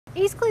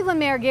East Cleveland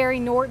Mayor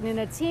Gary Norton and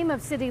a team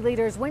of city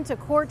leaders went to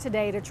court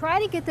today to try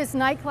to get this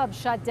nightclub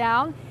shut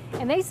down,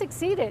 and they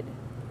succeeded.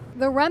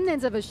 The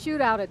remnants of a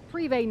shootout at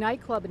Privé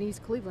nightclub in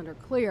East Cleveland are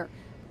clear.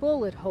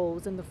 Bullet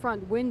holes in the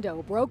front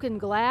window, broken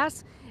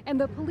glass, and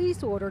the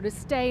police order to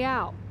stay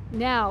out.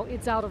 Now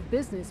it's out of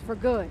business for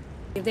good.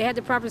 If they had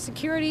the proper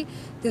security,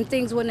 then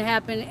things wouldn't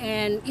happen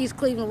and East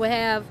Cleveland would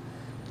have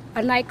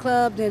a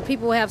nightclub, then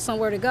people will have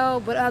somewhere to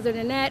go. But other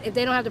than that, if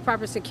they don't have the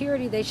proper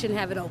security, they shouldn't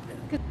have it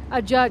open.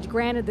 A judge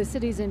granted the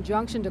city's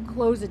injunction to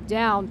close it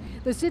down.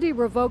 The city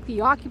revoked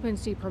the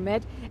occupancy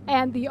permit,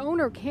 and the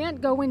owner can't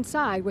go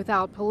inside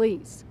without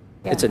police.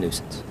 It's a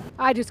nuisance.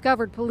 I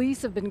discovered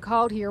police have been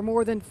called here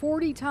more than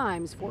 40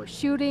 times for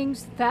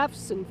shootings,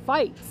 thefts, and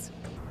fights.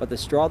 But the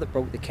straw that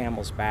broke the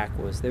camel's back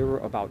was there were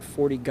about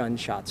 40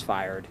 gunshots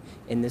fired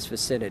in this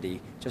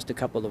vicinity just a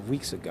couple of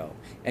weeks ago.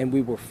 And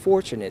we were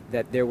fortunate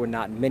that there were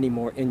not many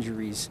more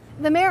injuries.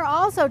 The mayor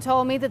also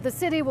told me that the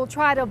city will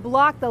try to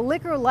block the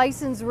liquor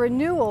license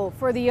renewal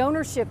for the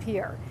ownership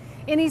here.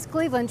 In East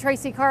Cleveland,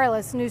 Tracy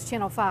Carlis, News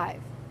Channel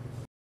 5.